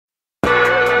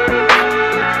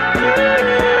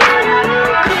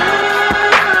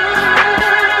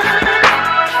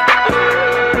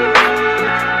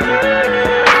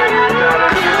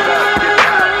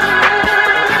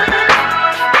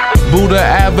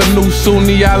Avenue,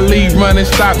 Sunni, I leave running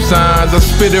stop signs. I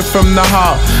spit it from the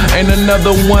heart, ain't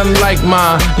another one like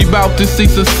mine. You bout to see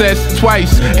success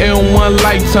twice in one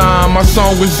lifetime. My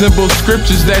song resembles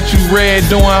scriptures that you read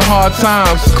during hard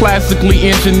times. Classically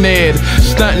engineered,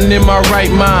 stunting in my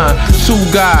right mind. Two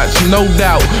gods, no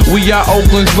doubt, we are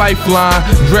Oakland's lifeline.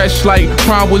 Dressed like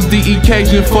prom was the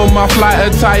occasion for my fly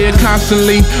attire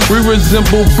constantly. We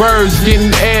resemble birds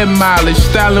getting air mileage,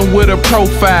 styling with a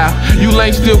profile. You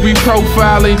lanes still be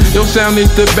profiling, your sound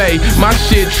is the bay. My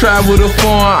shit travel to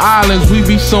foreign islands, we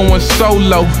be someone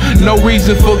solo. No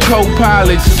reason for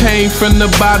co-pilots, came from the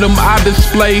bottom, I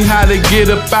display how to get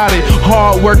about it.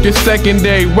 Hard work is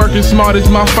secondary, working smart is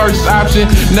my first option.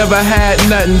 Never had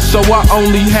nothing, so I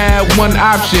only had one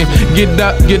option. Get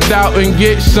up, get out and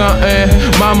get something.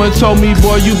 Mama told me,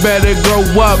 boy, you better grow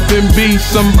up and be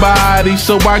somebody.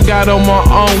 So I got on my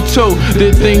own too,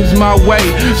 did things my way.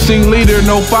 Seen leader,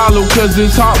 no follow, cause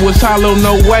his heart was hollow,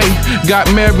 no way.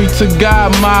 Got married to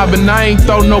God mob and I ain't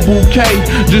throw no bouquet.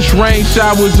 Just rain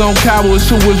showers on cowards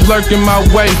who was lurking my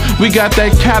way. We got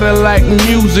that Cadillac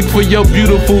music for your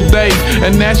beautiful day.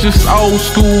 And that's just old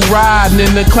school riding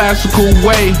in the classical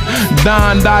way.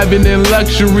 Don diving in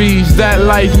luxuries that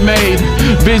life made.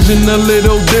 Vision a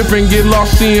little different, get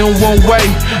lost seeing one way.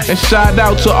 And shout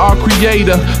out to our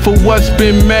creator for what's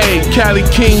been made. Cali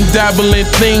King dabbling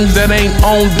things that ain't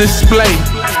on display.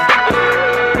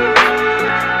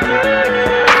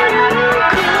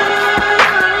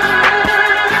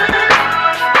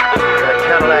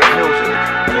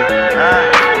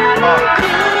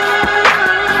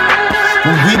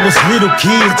 When we was little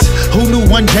kids, who knew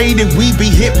one day that we'd be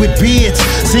hit with bids?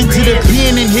 Sent to the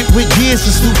pen and hit with years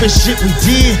for stupid shit we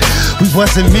did. We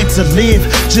wasn't meant to live,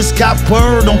 just got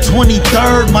word on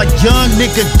 23rd. My young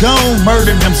nigga gone,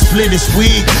 murdered them, split his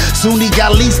wig. Soon he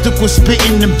got leased up with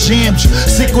spitting them gems.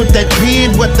 Sick with that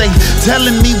pen, what they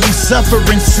telling me we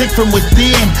suffering sick from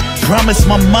within. Promise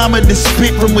my mama to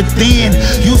spit from within.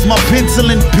 Use my pencil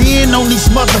and pen on these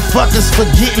motherfuckers for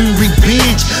getting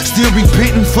revenge. Still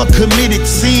repenting for committed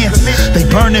sins. They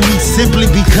burning me simply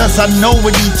because I know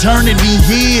what eternity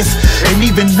is. And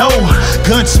even though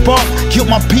gun spark killed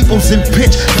my peoples in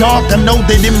pitch dark, I know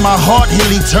that in my heart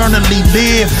he'll eternally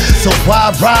live. So why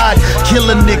ride, kill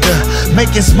a nigga, make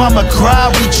his mama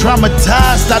cry? We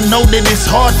traumatized, I know that it's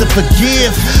hard to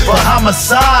forgive. For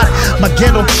homicide, my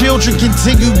ghetto children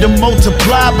continue to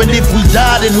multiply. But if we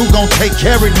die, then who gon' take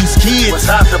care of these kids? Was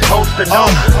I supposed to know?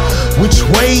 Which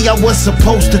way I was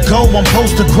supposed to go, I'm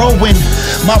supposed to grow in.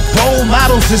 My role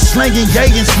models is slinging yay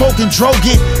and smoking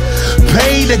droget.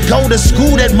 Pay to go to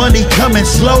school, that money coming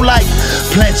slow like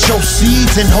plant your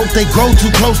seeds and hope they grow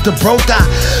too close to broke. I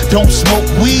don't smoke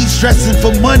weed, stressing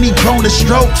for money, prone to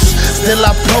strokes. Still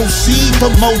I proceed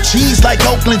for more cheese like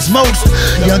Oakland's most.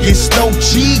 Youngest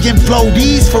OG and flow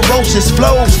these ferocious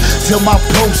flows till my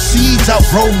proceeds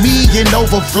outgrow me and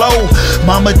overflow.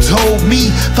 Mama told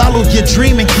me, follow your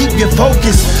dream and keep your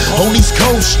focus on these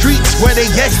cold streets where they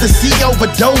ecstasy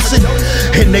overdosing.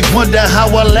 And they wonder how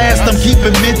I last, I'm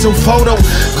keeping mental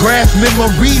photograph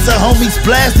memories of homies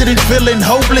blasted and feeling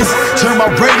hopeless. Turn my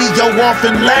radio off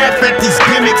and laugh at these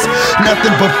gimmicks.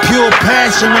 Nothing but pure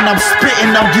passion when I'm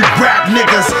spitting on you rap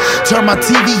niggas. Turn my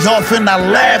TV off and I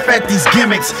laugh at these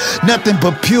gimmicks. Nothing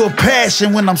but pure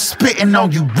passion when I'm spitting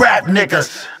on you rap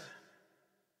niggas.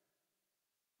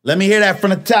 Let me hear that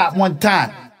from the top one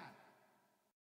time.